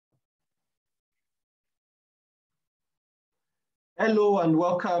Hello and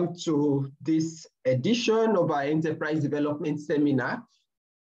welcome to this edition of our Enterprise Development Seminar.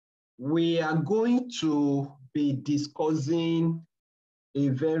 We are going to be discussing a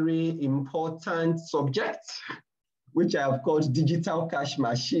very important subject, which I have called digital cash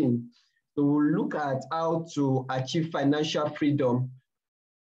machine. So we'll look at how to achieve financial freedom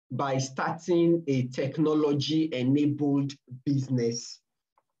by starting a technology-enabled business.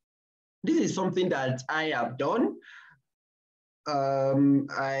 This is something that I have done.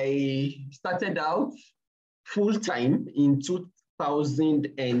 I started out full-time in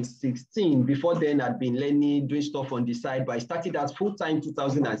 2016. Before then, I'd been learning, doing stuff on the side, but I started out full-time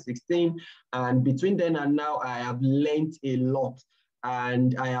 2016. And between then and now, I have learned a lot.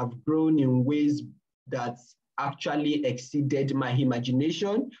 And I have grown in ways that actually exceeded my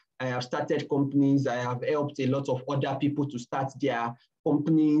imagination. I have started companies. I have helped a lot of other people to start their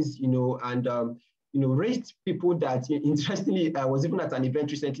companies, and raised people that, interestingly, I was even at an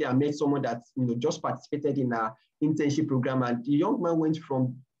event recently. I met someone that, just participated in an internship program, and the young man went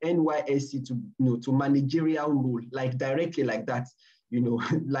from NYSC to, to managerial role, like directly like that,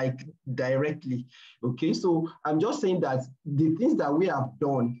 like directly. Okay, so I'm just saying that the things that we have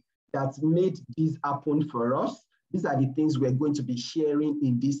done that made this happen for us, these are the things we're going to be sharing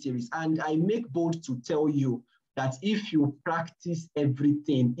in this series. And I make bold to tell you that if you practice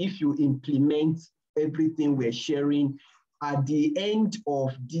everything, if you implement everything we're sharing, at the end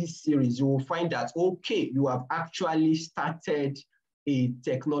of this series, you will find that, okay, you have actually started a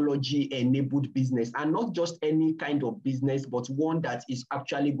technology-enabled business, and not just any kind of business, but one that is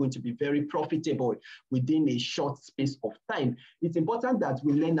actually going to be very profitable within a short space of time. It's important that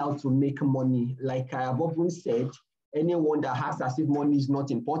we learn how to make money. Like I have often said, anyone that has as if money is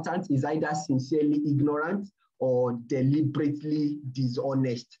not important is either sincerely ignorant or deliberately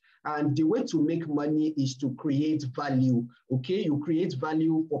dishonest. And the way to make money is to create value, okay? You create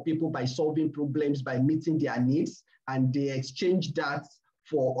value for people by solving problems, by meeting their needs, and they exchange that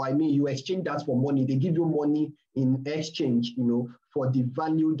you exchange that for money. They give you money in exchange, for the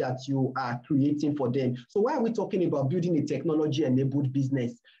value that you are creating for them. So why are we talking about building a technology-enabled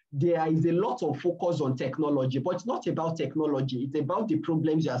business? There is a lot of focus on technology, but it's not about technology. It's about the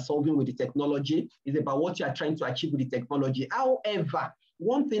problems you are solving with the technology. It's about what you are trying to achieve with the technology. However,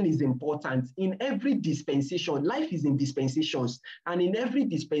 one thing is important. In every dispensation, life is in dispensations, and in every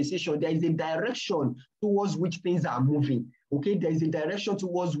dispensation, there is a direction towards which things are moving. Okay, there is a direction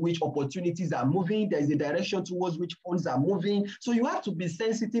towards which opportunities are moving. There is a direction towards which funds are moving. So you have to be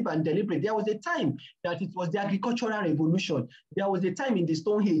sensitive and deliberate. There was a time that it was the agricultural revolution. There was a time in the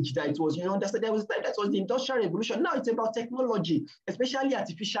Stone Age that it was, there was a time that was the Industrial Revolution. Now it's about technology, especially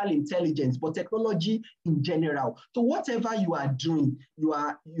artificial intelligence, but technology in general. So whatever you are doing,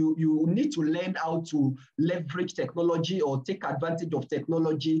 you need to learn how to leverage technology or take advantage of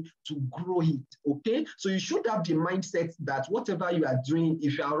technology to grow it. Okay, so you should have the mindset that whatever you are doing,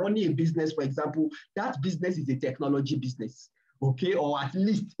 if you are running a business, for example, that business is a technology business, okay, or at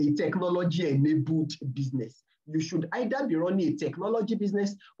least a technology-enabled business. You should either be running a technology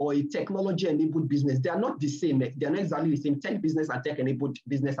business or a technology-enabled business. They are not the same. They are not exactly the same. Tech business and tech-enabled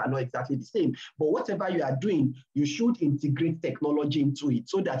business are not exactly the same. But whatever you are doing, you should integrate technology into it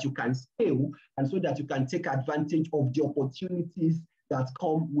so that you can scale and so that you can take advantage of the opportunities that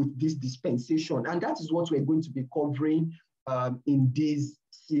come with this dispensation. And that is what we're going to be covering in this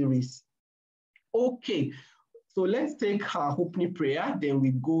series. Okay, so let's take our opening prayer, then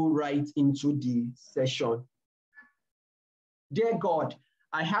we go right into the session. Dear God,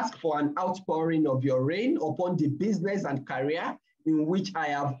 I ask for an outpouring of your rain upon the business and career in which I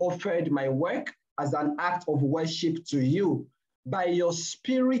have offered my work as an act of worship to you. By your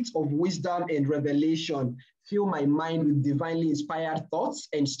spirit of wisdom and revelation, fill my mind with divinely inspired thoughts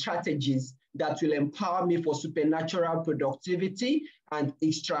and strategies that will empower me for supernatural productivity and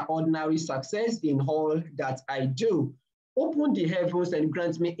extraordinary success in all that I do. Open the heavens and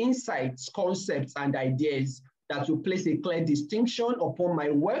grant me insights, concepts, and ideas that will place a clear distinction upon my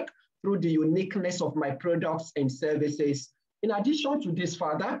work through the uniqueness of my products and services. In addition to this,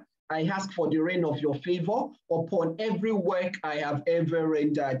 Father, I ask for the rain of your favor upon every work I have ever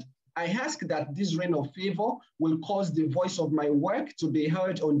rendered. I ask that this rain of favor will cause the voice of my work to be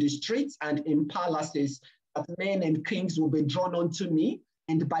heard on the streets and in palaces, that men and kings will be drawn unto me,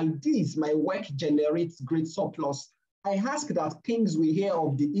 and by this my work generates great surplus. I ask that kings will hear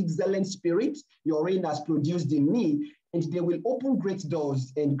of the excellent spirit your reign has produced in me, and they will open great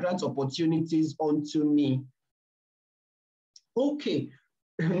doors and grant opportunities unto me. Okay,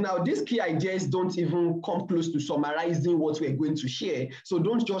 Now, these key ideas don't even come close to summarizing what we're going to share. So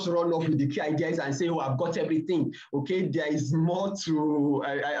don't just run off with the key ideas and say, oh, I've got everything. Okay, there is more to,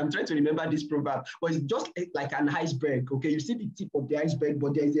 I'm trying to remember this proverb, but it's just like an iceberg. Okay, you see the tip of the iceberg,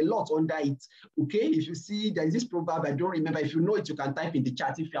 but there is a lot under it. Okay, if you see, there's this proverb, I don't remember. If you know it, you can type in the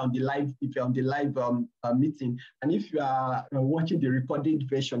chat if you're on the live meeting. And if you are watching the recorded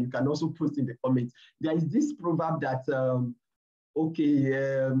version, you can also post in the comments. There is this proverb that,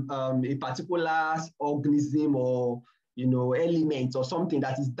 a particular organism or element or something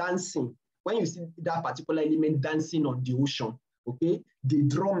that is dancing. When you see that particular element dancing on the ocean, okay, the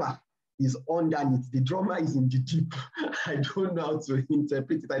drummer is underneath. The drummer is in the deep. I don't know how to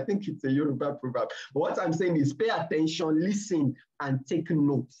interpret it. I think it's a Yoruba proverb. But what I'm saying is pay attention, listen, and take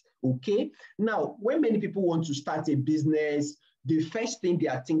notes. Okay. Now, when many people want to start a business, the first thing they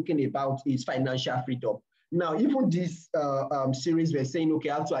are thinking about is financial freedom. Now, even this series, we're saying, okay,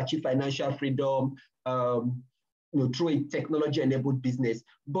 how to achieve financial freedom through a technology-enabled business.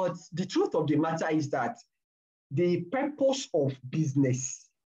 But the truth of the matter is that the purpose of business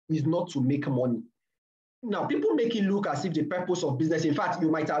is not to make money. Now, people make it look as if the purpose of business, in fact,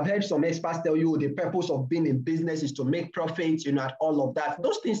 you might have heard some experts tell you the purpose of being in business is to make profits, and all of that.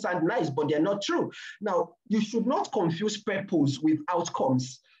 Those things sound nice, but they're not true. Now, you should not confuse purpose with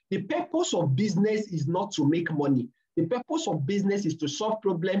outcomes. The purpose of business is not to make money. The purpose of business is to solve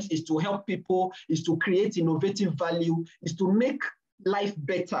problems, is to help people, is to create innovative value, is to make life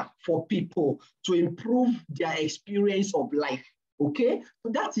better for people, to improve their experience of life. Okay,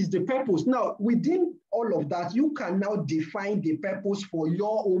 so that is the purpose. Now, within all of that, you can now define the purpose for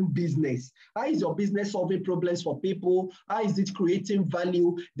your own business. How is your business solving problems for people? How is it creating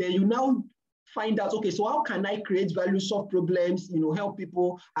value? Then you now find out, okay, so how can I create value, solve problems, help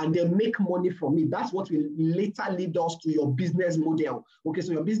people, and then make money from it? That's what will later lead us to your business model. Okay,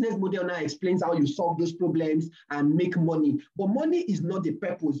 so your business model now explains how you solve those problems and make money. But money is not the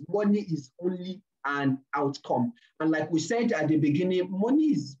purpose. Money is only an outcome. And like we said at the beginning, money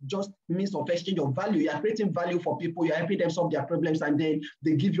is just means of exchange of value. You're creating value for people, you're helping them solve their problems, and then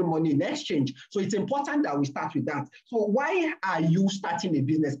they give you money in exchange. So it's important that we start with that. So why are you starting a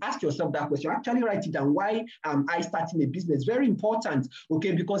business? Ask yourself that question. Actually write it down. Why am I starting a business? Very important,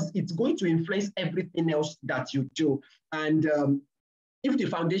 okay, because it's going to influence everything else that you do. And if the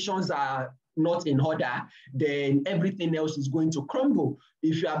foundations are not in order, then everything else is going to crumble.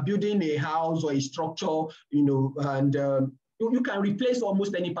 If you are building a house or a structure, and you can replace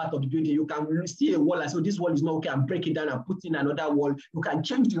almost any part of the building. You can see a wall and say, this wall is not okay, and break it down and put in another wall. You can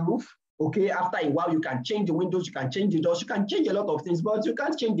change the roof. Okay, after a while, you can change the windows, you can change the doors, you can change a lot of things, but you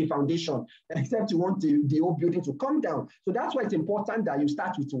can't change the foundation, except you want the whole building to come down. So that's why it's important that you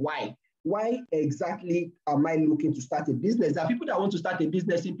start with why. Why exactly am I looking to start a business? There are people that want to start a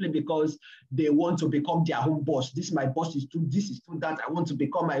business simply because they want to become their own boss. This my boss is too, this is too that. I want to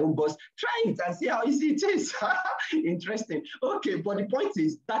become my own boss. Try it and see how easy it is. Interesting. Okay, but the point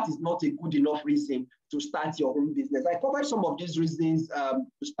is that is not a good enough reason to start your own business. I covered some of these reasons to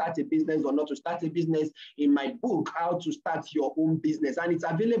start a business or not to start a business in my book, How to Start Your Own Business, and it's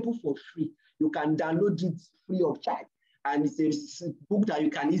available for free. You can download it free of charge. And it's a book that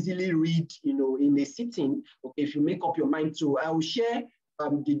you can easily read, in a sitting. Okay, if you make up your mind to. I will share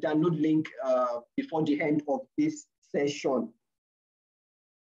the download link before the end of this session.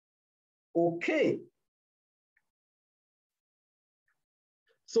 Okay.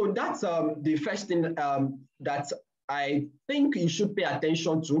 So that's the first thing that I think you should pay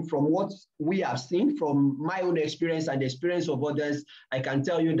attention to. From what we have seen, from my own experience and the experience of others, I can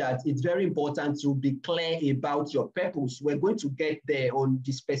tell you that it's very important to be clear about your purpose. We're going to get there on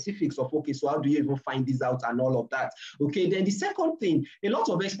the specifics of, okay, so how do you even find this out and all of that? Okay, then the second thing, a lot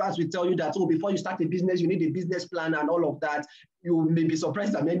of experts will tell you that, oh, before you start a business, you need a business plan and all of that. You may be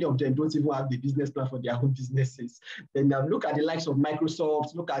surprised that many of them don't even have the business plan for their own businesses. Then look at the likes of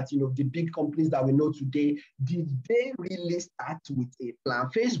Microsoft, look at the big companies that we know today. Did they really start with a plan?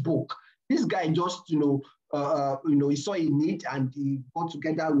 Facebook, this guy just he saw a need and he got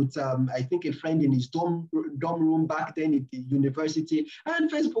together with I think a friend in his dorm room back then at the university,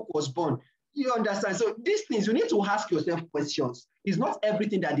 and Facebook was born. You understand? So these things, you need to ask yourself questions. It's not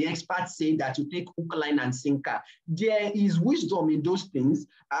everything that the experts say that you take hook, line, and sinker. There is wisdom in those things,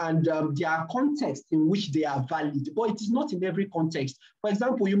 and there are contexts in which they are valid, but it is not in every context. For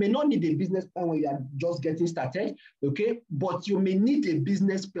example, you may not need a business plan when you are just getting started, okay? But you may need a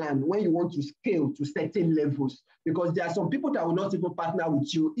business plan when you want to scale to certain levels, because there are some people that will not even partner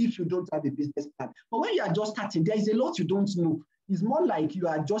with you if you don't have a business plan. But when you are just starting, there is a lot you don't know. It's more like you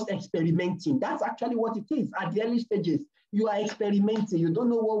are just experimenting. That's actually what it is at the early stages. You are experimenting. You don't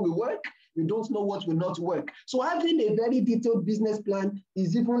know what will work. You don't know what will not work. So having a very detailed business plan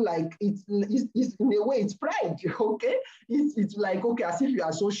is even like, it's in a way, it's pride, okay? It's like, okay, as if you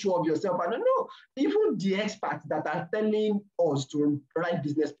are so sure of yourself. I don't know. Even the experts that are telling us to write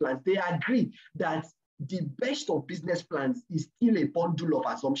business plans, they agree that the best of business plans is still a bundle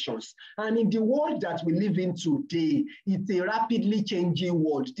of assumptions. And in the world that we live in today, it's a rapidly changing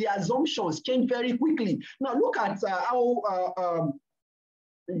world. The assumptions change very quickly. Now look at how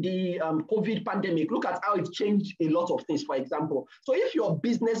the COVID pandemic, look at how it changed a lot of things, for example. So if your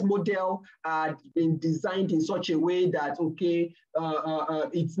business model had been designed in such a way that, okay,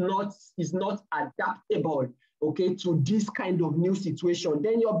 it's not adaptable, okay, to this kind of new situation,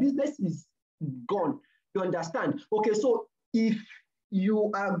 then your business is gone. You understand? Okay, so if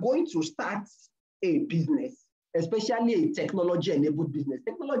you are going to start a business, especially a technology-enabled business,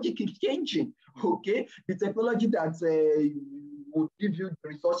 technology keeps changing, okay? The technology that would give you the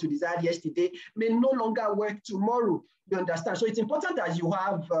results you desired yesterday may no longer work tomorrow. You understand? So it's important that you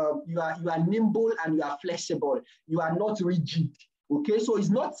have, you are nimble and you are flexible. You are not rigid, okay? So it's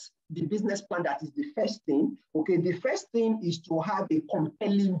not the business plan that is the first thing, okay? The first thing is to have a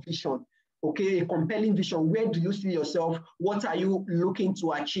compelling vision. Okay, a compelling vision. Where do you see yourself? What are you looking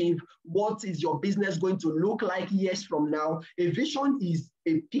to achieve? What is your business going to look like years from now? A vision is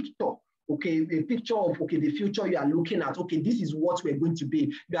a picture, okay, a picture of, okay, the future you are looking at. Okay, this is what we're going to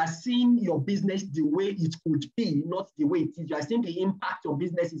be. You are seeing your business the way it could be, not the way it is. You are seeing the impact your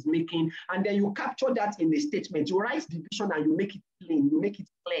business is making, and then you capture that in a statement. You write the vision and you make it plain, you make it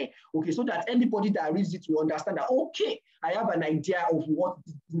clear, okay, so that anybody that reads it will understand that, okay, I have an idea of what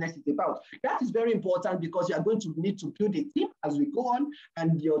this business is about. That is very important because you are going to need to build a team as we go on,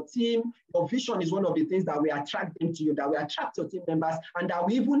 and your team, your vision is one of the things that will attract them to you, that will attract your team members, and that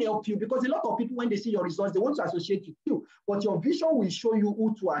will even help you, because a lot of people, when they see your results, they want to associate with you, but your vision will show you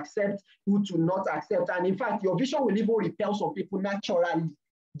who to accept, who to not accept, and in fact, your vision will even repel some people naturally.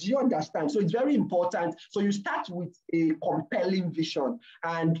 Do you understand? So it's very important. So you start with a compelling vision.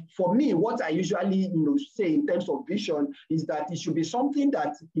 And for me, what I usually say in terms of vision is that it should be something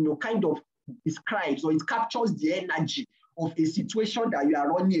that kind of describes, or it captures the energy of a situation that you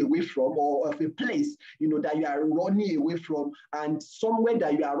are running away from, or of a place that you are running away from, and somewhere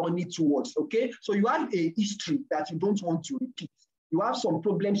that you are running towards. Okay, so you have a history that you don't want to repeat. You have some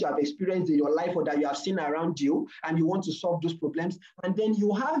problems you have experienced in your life or that you have seen around you, and you want to solve those problems. And then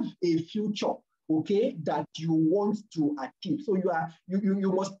you have a future, okay, that you want to achieve. So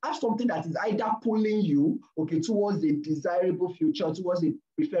you must have something that is either pulling you, okay, towards a desirable future, towards a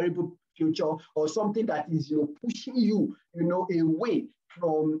preferable future, or something that is pushing you, away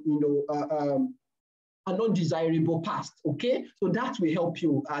from an undesirable past. Okay, so that will help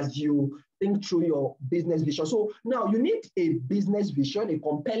you as you think through your business vision. So now you need a business vision, a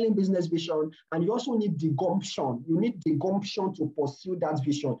compelling business vision, and you also need the gumption. You need the gumption to pursue that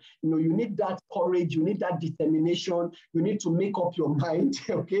vision. You need that courage, you need that determination, you need to make up your mind,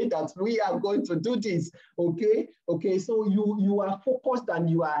 okay, that we are going to do this, okay? Okay, so you are focused, and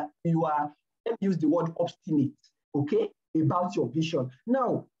you are, let me use the word obstinate, okay, about your vision.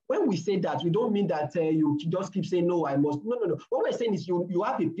 Now, when we say that, we don't mean that you just keep saying, no, I must. No. What we're saying is you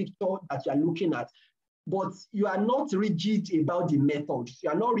have a picture that you are looking at, but you are not rigid about the methods. You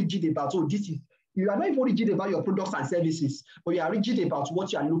are not rigid about, you are not even rigid about your products and services, but you are rigid about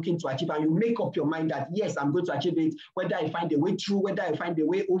what you are looking to achieve, and you make up your mind that, yes, I'm going to achieve it, whether I find a way through, whether I find a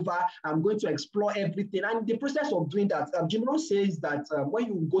way over, I'm going to explore everything. And the process of doing that, Jim Rohn says that when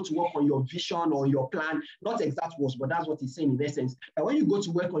you go to work on your vision or your plan, not exact words, but that's what he's saying in essence, that when you go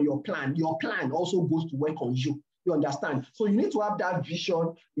to work on your plan also goes to work on you. You understand? So you need to have that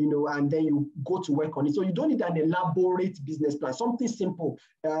vision, and then you go to work on it. So you don't need an elaborate business plan, something simple.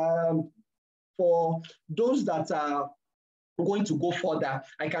 For those that are going to go further,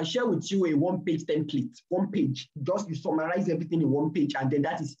 I can share with you a one-page template, one page. Just you summarize everything in one page, and then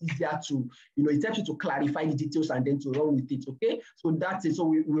that is easier to, it helps you to clarify the details and then to run with it, okay? So that's it. So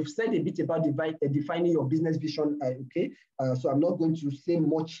we've said a bit about defining your business vision, okay? So I'm not going to say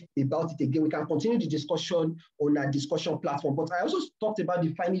much about it again. We can continue the discussion on our discussion platform, but I also talked about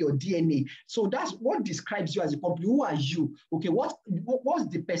defining your DNA. So that's what describes you as a company. Who are you? Okay, what's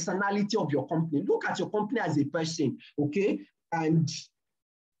the personality of your company? Look at your company as a person, okay? And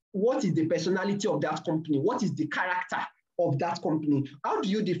what is the personality of that company? What is the character of that company? How do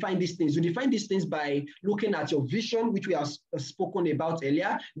you define these things? You define these things by looking at your vision, which we have spoken about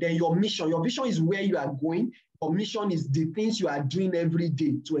earlier. Then your mission. Your vision is where you are going. Your mission is the things you are doing every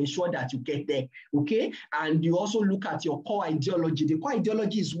day to ensure that you get there, okay? And you also look at your core ideology. The core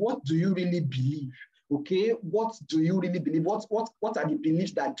ideology is, what do you really believe? Okay, what do you really believe? What are the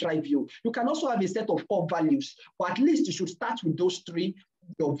beliefs that drive you? You can also have a set of core values, but at least you should start with those three: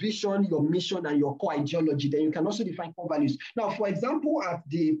 your vision, your mission, and your core ideology. Then you can also define core values. Now, for example, at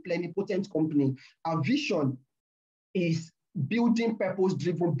the Plenipotent Company, our vision is building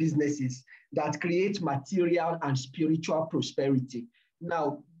purpose-driven businesses that create material and spiritual prosperity.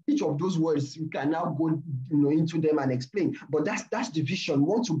 Now, each of those words, you can now go into them and explain, but that's the vision. We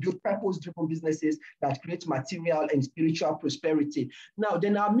want to build purpose-driven businesses that create material and spiritual prosperity. Now,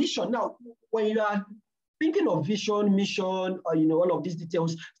 then our mission. Now, when you are thinking of vision, mission, or all of these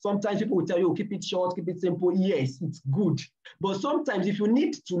details, sometimes people will tell you, keep it short, keep it simple. Yes, it's good. But sometimes if you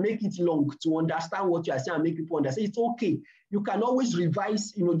need to make it long to understand what you are saying and make people understand, it's okay. You can always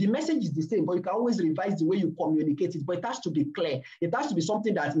revise, the message is the same, but you can always revise the way you communicate it, but it has to be clear. It has to be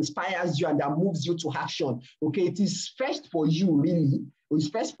something that inspires you and that moves you to action. Okay, it is first for you, really. It's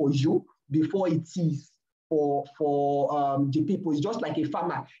first for you before it is for the people. It's just like a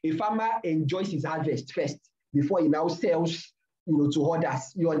farmer. A farmer enjoys his harvest first before he now sells to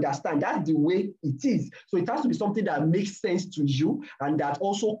others. You understand? That's the way it is. So it has to be something that makes sense to you and that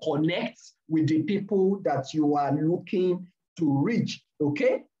also connects with the people that you are looking to reach.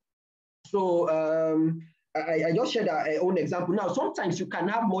 Okay? So I just shared our own example. Now, sometimes you can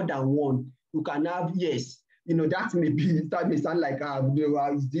have more than one. You can have, yes, that may sound like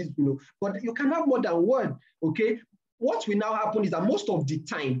is this, but you can have more than one. Okay, what will now happen is that most of the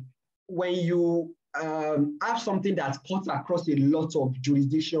time, when you have something that cuts across a lot of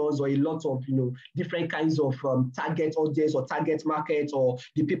jurisdictions or a lot of different kinds of target audience or target markets, or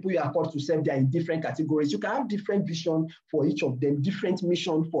the people you are called to serve, they are in different categories. You can have different vision for each of them, different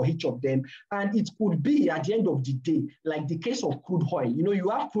mission for each of them, and it could be at the end of the day, like the case of crude oil. You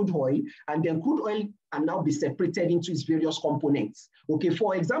have crude oil, and then crude oil can now be separated into its various components. Okay,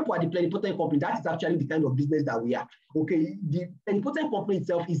 for example, at the Plenipotent Company, that is actually the kind of business that we are. Okay, the Plenipotent Company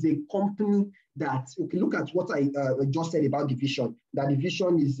itself is a company that, okay, look at what I just said about the vision. That the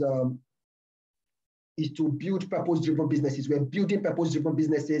vision is to build purpose-driven businesses. We're building purpose-driven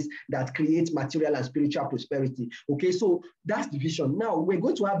businesses that create material and spiritual prosperity. Okay, so that's the vision. Now, we're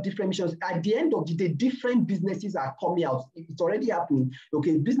going to have different missions. At the end of the day, different businesses are coming out. It's already happening.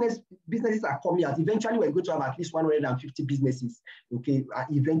 Okay, businesses are coming out. Eventually, we're going to have at least 150 businesses. Okay,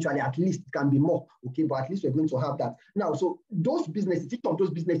 eventually, at least it can be more. Okay, but at least we're going to have that. Now, so those businesses, each of those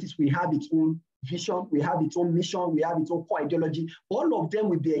businesses will have its own vision, we have its own mission, we have its own core ideology. All of them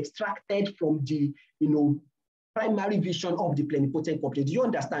will be extracted from the primary vision of the Plenipotent Company. Do you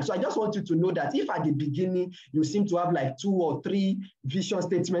understand? So I just want you to know that if at the beginning you seem to have like 2 or 3 vision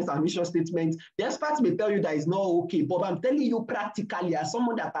statements and mission statements, the experts may tell you that it's not okay. But I'm telling you practically, as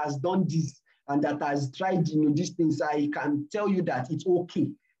someone that has done this and that has tried these things, I can tell you that it's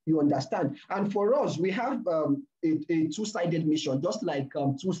okay. You understand? And for us, we have a two-sided mission, just like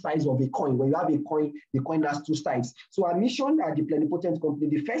 2 sides of a coin. When you have a coin, the coin has 2 sides. So our mission at the Plenipotent Company,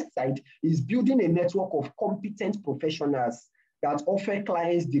 the first side is building a network of competent professionals that offer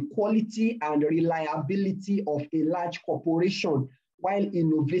clients the quality and reliability of a large corporation while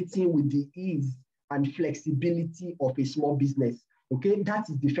innovating with the ease and flexibility of a small business. Okay, that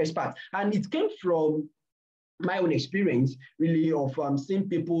is the first part. And it came from my own experience, really, of seeing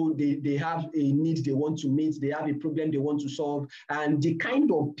people, they have a need they want to meet, they have a problem they want to solve, and the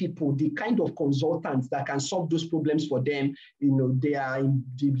kind of people, the kind of consultants that can solve those problems for them, they are in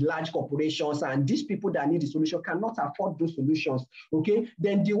the large corporations, and these people that need the solution cannot afford those solutions, okay?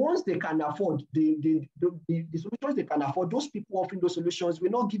 Then the ones they can afford, the solutions they can afford, those people offering those solutions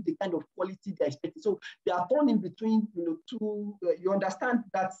will not give the kind of quality they're expecting. So they are torn in between, two, you understand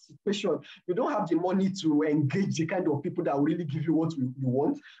that situation. You don't have the money to engage the kind of people that will really give you what you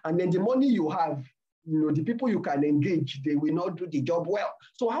want. And then the money you have, the people you can engage, they will not do the job well.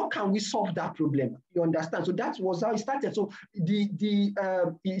 So how can we solve that problem? You understand? So that was how it started. So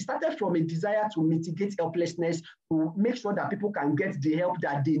it started from a desire to mitigate helplessness, to make sure that people can get the help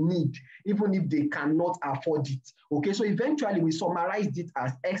that they need, even if they cannot afford it. Okay, so eventually we summarized it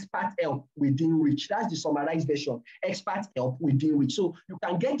as expert help within reach. That's the summarized version, expert help within reach. So you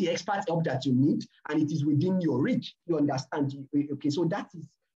can get the expert help that you need, and it is within your reach. You understand? Okay, so that is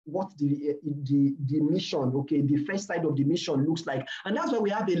what the mission, okay, the first side of the mission looks like. And that's why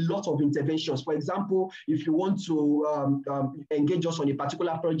we have a lot of interventions. For example, if you want to engage us on a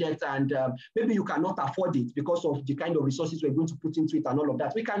particular project and maybe you cannot afford it because of the kind of resources we're going to put into it and all of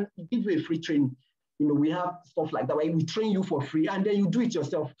that, we can give you a free training. We have stuff like that where we train you for free and then you do it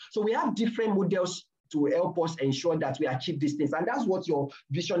yourself. So we have different models to help us ensure that we achieve these things. And that's what your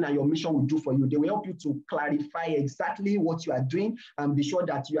vision and your mission will do for you. They will help you to clarify exactly what you are doing and be sure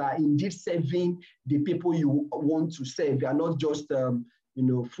that you are indeed serving the people you want to serve. You are not just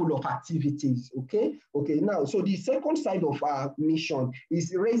full of activities. Okay. Now, so the second side of our mission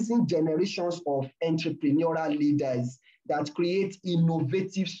is raising generations of entrepreneurial leaders that create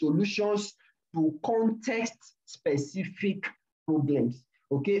innovative solutions to context-specific problems.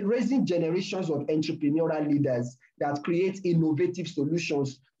 Okay, raising generations of entrepreneurial leaders that create innovative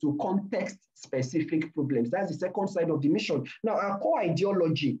solutions to context-specific problems. That's the second side of the mission. Now, our core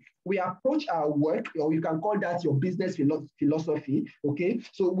ideology, we approach our work, or you can call that your business philosophy, okay?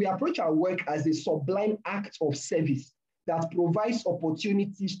 So we approach our work as a sublime act of service that provides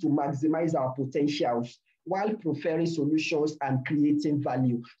opportunities to maximize our potentials while preferring solutions and creating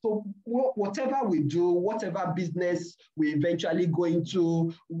value. So whatever we do, whatever business we eventually go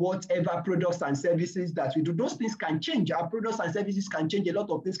into, whatever products and services that we do, those things can change. Our products and services can change, a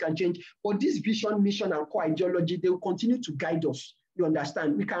lot of things can change, but this vision, mission, and core ideology, they will continue to guide us. You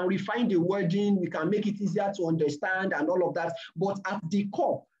understand? We can refine the wording, we can make it easier to understand and all of that, but at the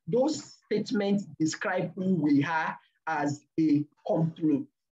core, those statements describe who we are as a company.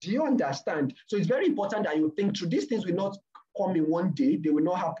 Do you understand? So it's very important that you think through. These things will not come in one day. They will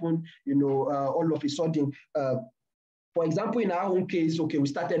not happen, all of a sudden. For example, in our own case, okay, we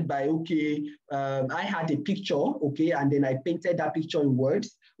started by, I had a picture, okay, and then I painted that picture in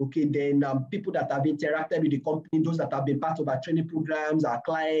words. Okay, then people that have interacted with the company, those that have been part of our training programs, our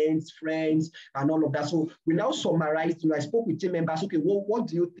clients, friends, and all of that. So we now summarized, I spoke with team members, okay, what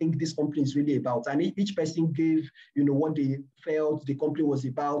do you think this company is really about? And each person gave, what they felt the company was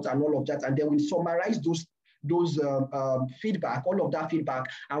about and all of that. And then we summarized those feedback, all of that feedback,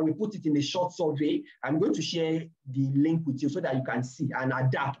 and we put it in a short survey. I'm going to share the link with you so that you can see and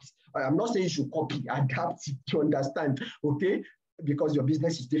adapt. I'm not saying you should copy, adapt to understand, okay? Because your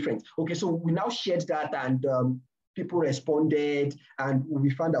business is different. Okay, so we now shared that and people responded and we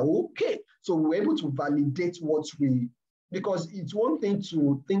found out, okay, so we were able to validate what because it's one thing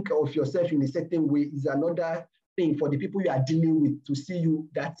to think of yourself in a certain way, is another thing for the people you are dealing with to see you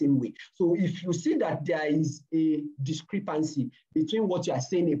that same way. So if you see that there is a discrepancy between what you are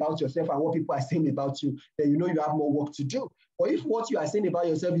saying about yourself and what people are saying about you, then you have more work to do. Or if what you are saying about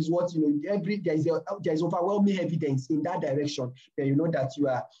yourself is what, there is overwhelming evidence in that direction, then you know that you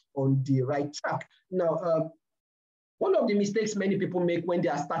are on the right track. Now, one of the mistakes many people make when they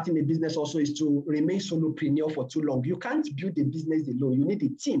are starting a business also is to remain solopreneur for too long. You can't build a business alone. You need a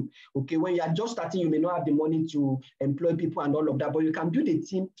team. Okay, when you are just starting, you may not have the money to employ people and all of that, but you can build a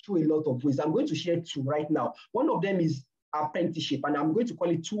team through a lot of ways. I'm going to share two right now. One of them is apprenticeship, and I'm going to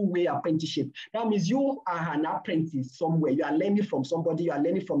call it two-way apprenticeship. That means you are an apprentice somewhere. You are learning from somebody, you are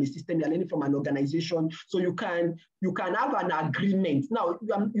learning from a system, you are learning from an organization. So you can have an agreement. Now,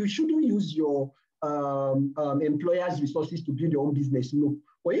 you shouldn't use your employers' resources to build your own business, no.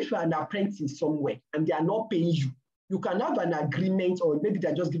 But if you're an apprentice somewhere and they are not paying you, you can have an agreement, or maybe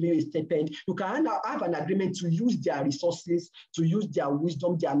they're just giving you a stipend. You can have an agreement to use their resources, to use their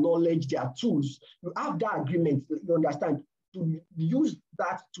wisdom, their knowledge, their tools. You have that agreement, you understand, to use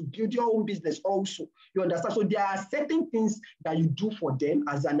that to build your own business also. You understand? So there are certain things that you do for them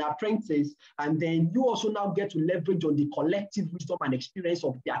as an apprentice, and then you also now get to leverage on the collective wisdom and experience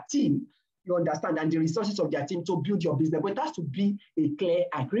of their team. You understand, and the resources of their team to build your business. But it has to be a clear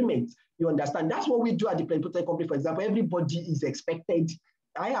agreement. You understand? That's what we do at the Plenipotent Company, for example. Everybody is expected.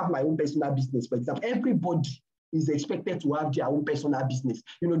 I have my own personal business, for example. Everybody is expected to have their own personal business.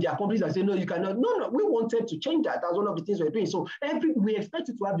 There are companies that say, no, you cannot. No, we wanted to change that. That's one of the things we're doing. So we expect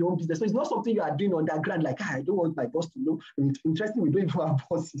you to have your own business. So it's not something you are doing underground, like, I don't want my boss to know. It's interesting, we don't even have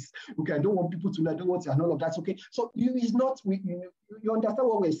bosses. Okay, I don't want people to know, I don't want to, and all of that. Okay, so you understand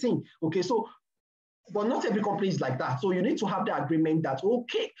what we're saying. Okay, so, but not every company is like that. So you need to have the agreement that,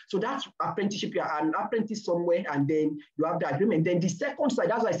 okay, so that's apprenticeship. You are an apprentice somewhere, and then you have the agreement. Then the second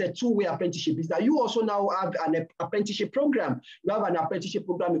side, as I said, two-way apprenticeship, is that you also now have an apprenticeship program. You have an apprenticeship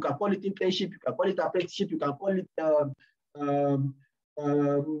program. You can call it internship. You can call it apprenticeship. You can call it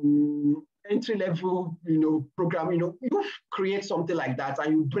entry-level, program. You create something like that,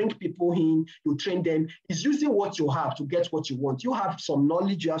 and you bring people in, you train them. It's using what you have to get what you want. You have some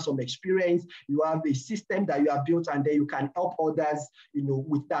knowledge, you have some experience, you have a system that you have built, and then you can help others,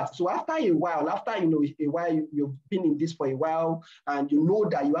 with that. So after a while, you've been in this for a while, and you know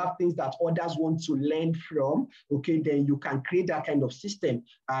that you have things that others want to learn from, okay, then you can create that kind of system.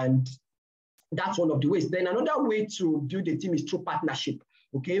 And that's one of the ways. Then another way to build a team is through partnership.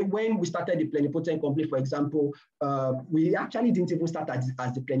 Okay, when we started the Plenipotent Company, for example, we actually didn't even start as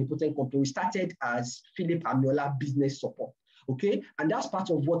the Plenipotent Company. We started as Philip Amiola Business Support. Okay, and that's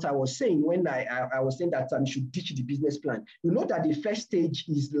part of what I was saying when I was saying that you should ditch the business plan. You know that the first stage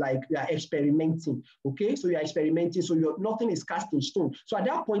is like you are experimenting. Okay, so you are experimenting, so nothing is cast in stone. So at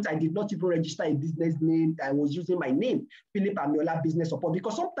that point, I did not even register a business name. I was using my name, Philip Amiola Business Support,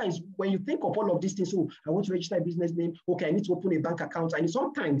 because sometimes when you think of all of these things, oh, I want to register a business name. Okay, I need to open a bank account, and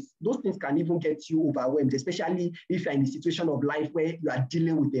sometimes those things can even get you overwhelmed, especially if you're in a situation of life where you are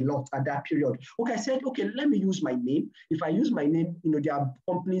dealing with a lot at that period. Okay, I said, okay, let me use my name. If I use my name, there are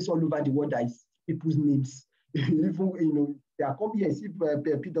companies all over the world that is people's names. Even, there are companies,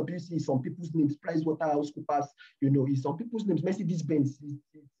 PwC is some people's names, PricewaterhouseCoopers, is some people's names, Mercedes-Benz,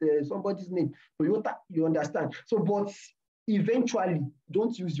 it's somebody's name, Toyota, you understand? So, but eventually,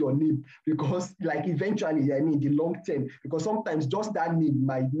 don't use your name because, like, eventually, I mean, the long term, because sometimes just that name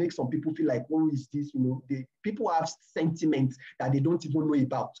might make some people feel like, oh, is this, people have sentiments that they don't even know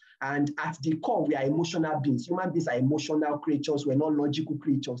about. And at the core, we are emotional beings. Human beings are emotional creatures. We're not logical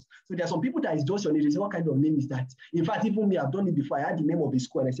creatures. So there are some people that is just your name. They say, what kind of name is that? In fact, even me, I've done it before. I had the name of a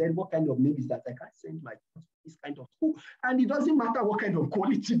school and I said, what kind of name is that? I can't send my this kind of school. And it doesn't matter what kind of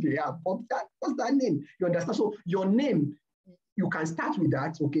quality they have, but what's that name? You understand? So your name, you can start with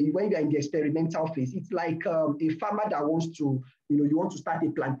that, okay, when you're in the experimental phase. It's like a farmer that wants to, you want to start a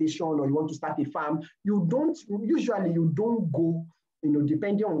plantation or you want to start a farm. Usually you don't go,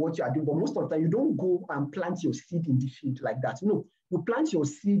 depending on what you are doing, but most of the time you don't go and plant your seed in the field like that. No, you plant your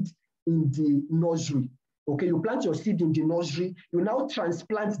seed in the nursery, okay? You plant your seed in the nursery, you now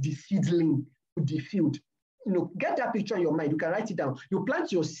transplant the seedling to the field. Get that picture in your mind, you can write it down. You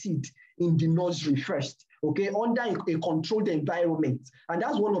plant your seed in the nursery first, okay, under a controlled environment. And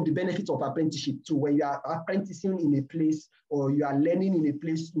that's one of the benefits of apprenticeship too. When you are apprenticing in a place or you are learning in a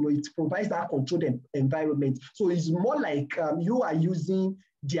place, it provides that controlled environment. So it's more like you are using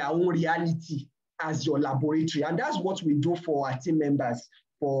their own reality as your laboratory. And that's what we do for our team members,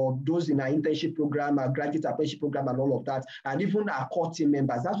 for those in our internship program, our graduate apprenticeship program, and all of that, and even our core team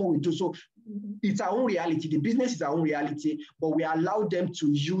members. That's what we do. So it's our own reality. The business is our own reality, but we allow them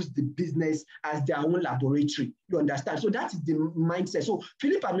to use the business as their own laboratory. You understand? So that is the mindset. So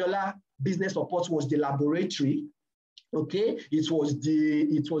Philip Amiola Business Support was the laboratory. Okay, it was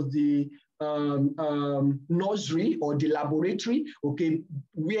the nursery or the laboratory. Okay,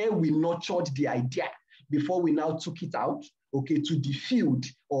 where we nurtured the idea before we now took it out, okay, to the field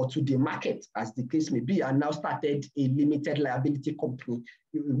or to the market, as the case may be, and now started a limited liability company,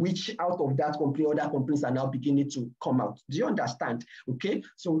 which out of that company, other companies are now beginning to come out. Do you understand? Okay,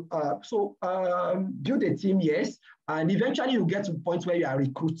 so build a team, yes, and eventually you get to a point where you are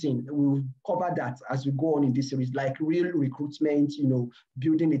recruiting. We'll cover that as we go on in this series, like real recruitment,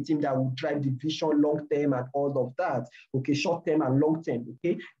 building a team that will drive the vision long term and all of that. Okay, short term and long term.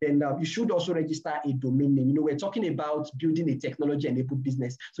 Okay, then you should also register a domain name. We're talking about building a technology-enabled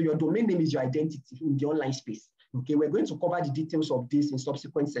business. So your domain name is your identity in the online space. Okay, we're going to cover the details of this in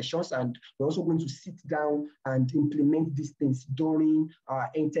subsequent sessions, and we're also going to sit down and implement these things during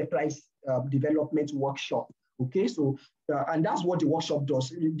our enterprise development workshop. Okay, so and that's what the workshop does.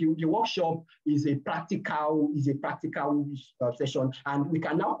 The workshop is a practical session, and we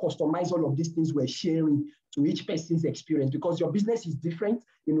can now customize all of these things we're sharing to each person's experience, because your business is different,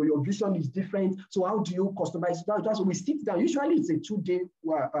 your vision is different. So how do you customize? That's when we sit down. Usually it's a 2-day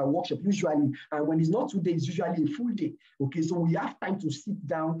workshop, usually, and when it's not 2 days, it's usually a full day. Okay, so we have time to sit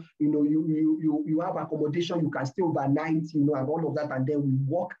down. You have accommodation, you can stay overnight, and all of that, and then we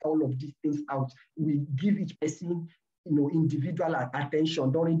work all of these things out. We give each person individual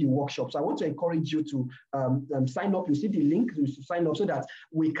attention during the workshop. So I want to encourage you to sign up. You see the link to sign up so that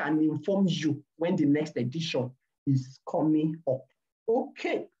we can inform you when the next edition is coming up.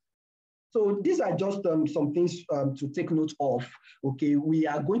 Okay. So these are just some things to take note of. Okay, we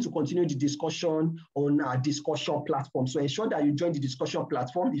are going to continue the discussion on our discussion platform. So ensure that you join the discussion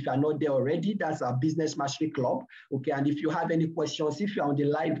platform if you are not there already. That's our Business Mastery Club. Okay, and if you have any questions, if you're on the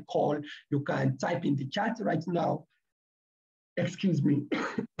live call, you can type in the chat right now. Excuse me,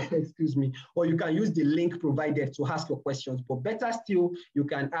 or you can use the link provided to ask your questions. But better still, you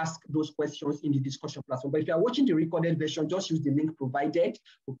can ask those questions in the discussion platform. But if you are watching the recorded version, just use the link provided,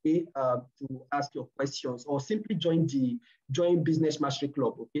 okay, to ask your questions, or simply join Business Mastery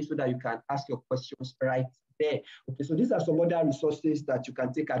Club, okay, so that you can ask your questions right there. Okay, so these are some other resources that you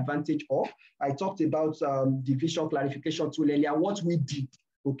can take advantage of. I talked about the vision clarification tool earlier, what we did.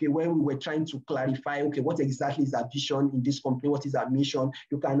 okay, when we were trying to clarify, okay, what exactly is our vision in this company, what is our mission,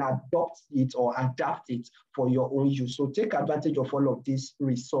 you can adopt it or adapt it for your own use. So take advantage of all of these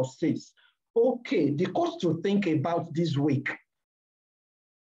resources. Okay, the quote to think about this week.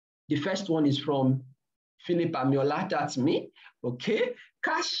 The first one is from Philip Amiola, that's me, okay?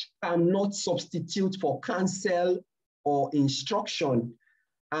 Cash cannot substitute for counsel or instruction,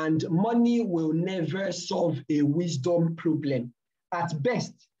 and money will never solve a wisdom problem. At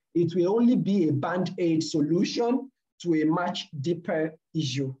best, it will only be a band-aid solution to a much deeper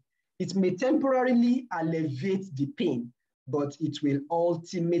issue. It may temporarily alleviate the pain, but it will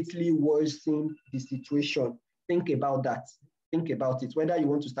ultimately worsen the situation. Think about that. Think about it. Whether you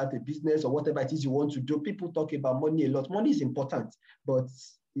want to start a business or whatever it is you want to do, people talk about money a lot. Money is important, but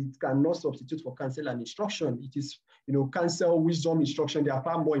it cannot substitute for counsel and instruction. It is, counsel, wisdom, instruction, they are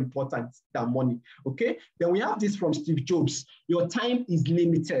far more important than money, okay? Then we have this from Steve Jobs. Your time is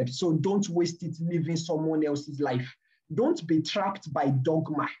limited, so don't waste it living someone else's life. Don't be trapped by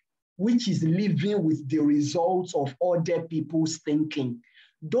dogma, which is living with the results of other people's thinking.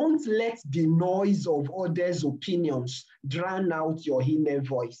 Don't let the noise of others' opinions drown out your inner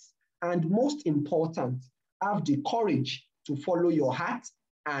voice. And most important, have the courage to follow your heart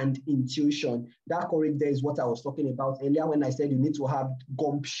and intuition. That courage there is what I was talking about earlier when I said you need to have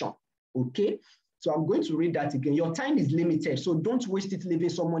gumption, okay? So I'm going to read that again. Your time is limited, so don't waste it living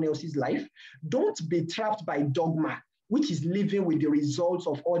someone else's life. Don't be trapped by dogma, which is living with the results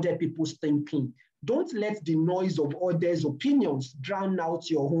of other people's thinking. Don't let the noise of others' opinions drown out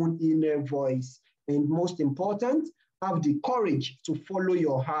your own inner voice. And most important, have the courage to follow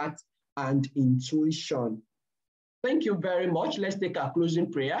your heart and intuition. Thank you very much. Let's take our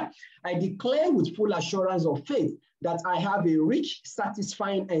closing prayer. I declare with full assurance of faith that I have a rich,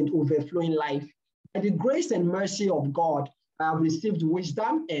 satisfying, and overflowing life. By the grace and mercy of God, I have received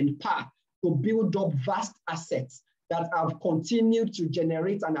wisdom and power to build up vast assets that have continued to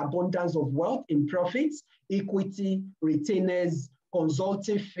generate an abundance of wealth in profits, equity, retainers,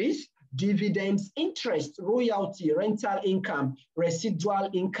 consulting fees, dividends, interest, royalty, rental income, residual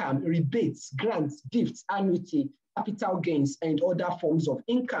income, rebates, grants, gifts, annuity, capital gains, and other forms of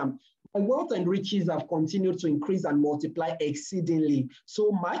income. My wealth and riches have continued to increase and multiply exceedingly, so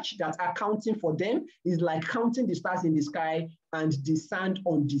much that accounting for them is like counting the stars in the sky and the sand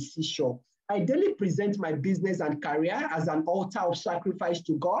on the seashore. I daily present my business and career as an altar of sacrifice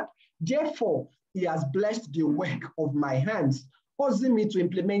to God. Therefore, He has blessed the work of my hands, causing me to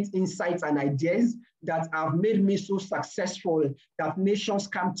implement insights and ideas that have made me so successful that nations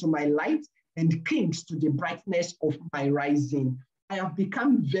come to my light and kings to the brightness of my rising. I have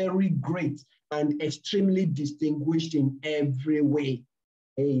become very great and extremely distinguished in every way.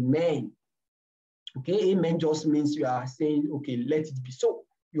 Amen. Okay, amen just means you are saying, okay, let it be so.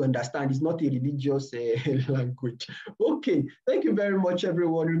 You understand, it's not a religious language. Okay, thank you very much,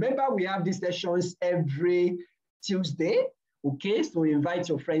 everyone. Remember, we have these sessions every Tuesday. Okay, so invite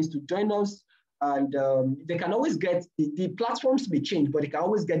your friends to join us. And they can always get, the platforms may change, but they can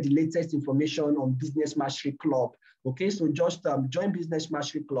always get the latest information on Business Mastery Club. Okay, so just join Business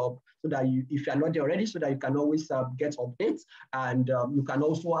Mastery Club so that you, if you're not there already, so that you can always get updates. And you can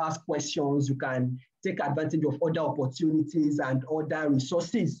also ask questions. You can take advantage of other opportunities and other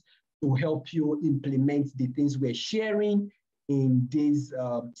resources to help you implement the things we're sharing in these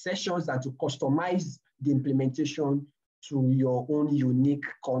sessions and to customize the implementation to your own unique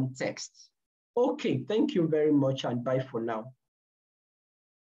context. Okay, thank you very much and bye for now.